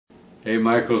Hey,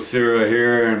 Michael Ciro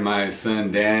here, and my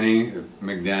son Danny,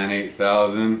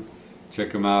 McDan8000.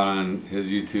 Check him out on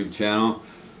his YouTube channel.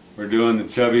 We're doing the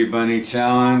Chubby Bunny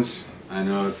Challenge. I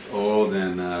know it's old,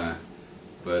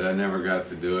 but I never got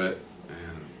to do it,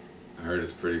 and I heard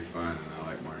it's pretty fun, and I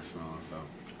like marshmallows, so.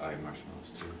 I like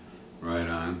marshmallows too. Right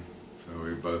on. So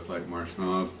we both like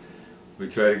marshmallows. We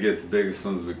tried to get the biggest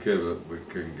ones we could, but we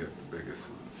couldn't get the biggest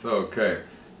ones. So, okay.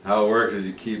 How it works is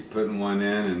you keep putting one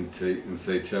in and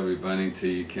say Chubby Bunny till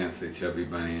you can't say Chubby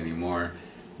Bunny anymore,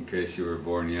 in case you were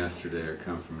born yesterday or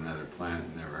come from another planet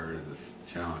and never heard of this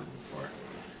challenge before.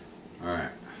 Alright,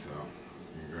 so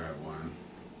you grab one.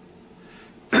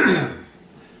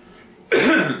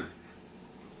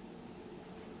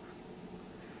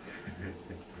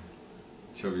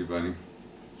 Chubby Bunny.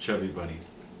 Chubby Bunny.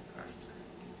 Faster.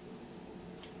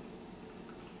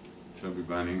 Chubby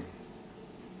Bunny.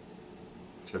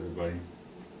 Chubby Bunny.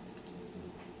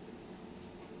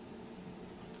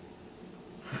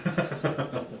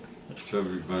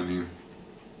 Chubby Bunny.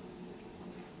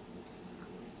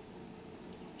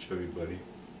 Chubby Bunny.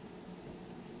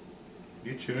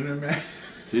 You chewing it, man?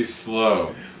 He's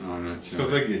slow. No, I'm not chewing.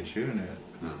 Sounds like you're chewing it.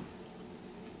 No.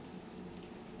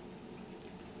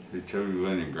 Hey, Chubby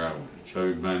Bunny, grab one.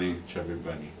 Chubby Bunny. Chubby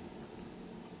Bunny.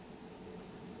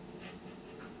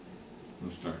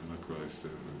 I'm starting to look really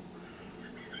stupid.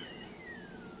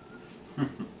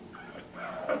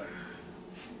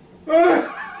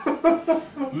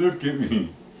 Look at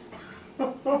me.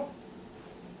 Come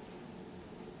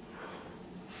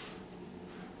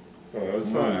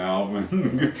on,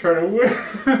 Alvin. You're trying to win.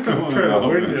 Come on, trying to Alvin.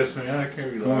 win this, man. I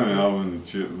can't be Come on, lying. Alvin the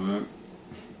chipmunk.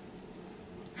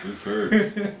 This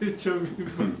hurts. Chubby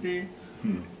Bunny.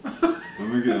 Let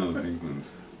me get on the pink ones.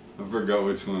 I forgot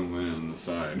which one went on the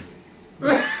side.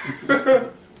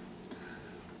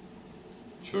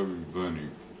 Chubby Bunny.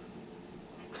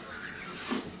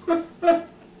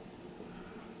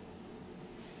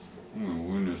 I'm gonna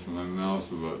win this. My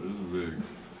mouth's about this big.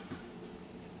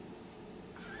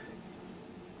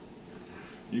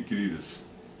 You could eat a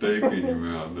steak in your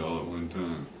mouth all at one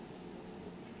time.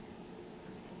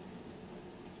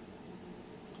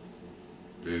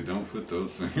 Dude, don't put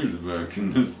those fingers back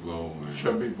in this bowl, man.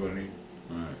 Chubby Bunny.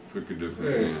 Alright, pick a different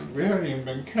Hey, hand. we haven't even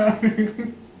been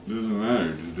counting. Doesn't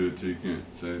matter, just do it till you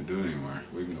can't say do it anymore.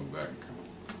 We can go back and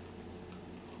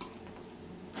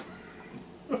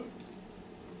come.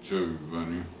 Chubby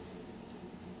Bunny.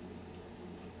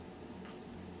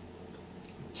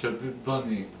 Chubby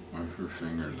Bunny. Wash your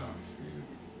fingers off.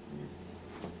 You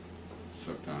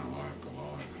suck down like a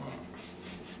lollipop.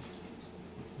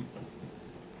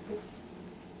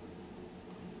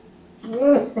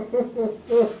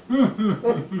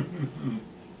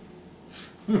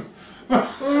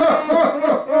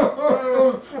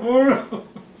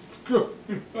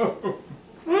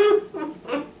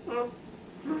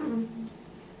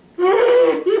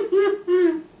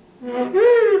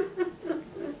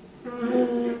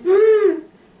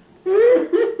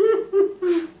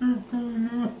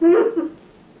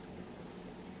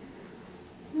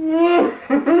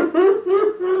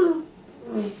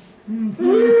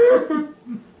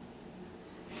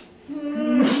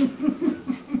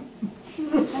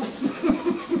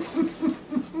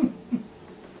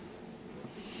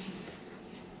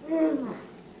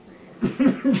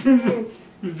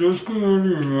 You just come out of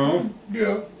your mouth?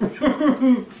 Yeah.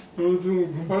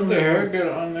 What the heck? Get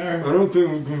on there. I don't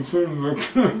think we can fit him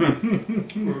back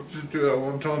in. We'll just do that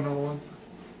one time, no one.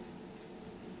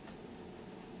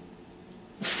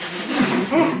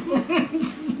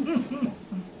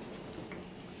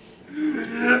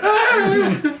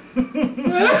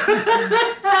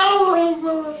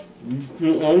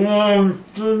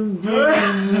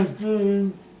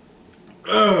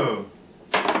 Oh.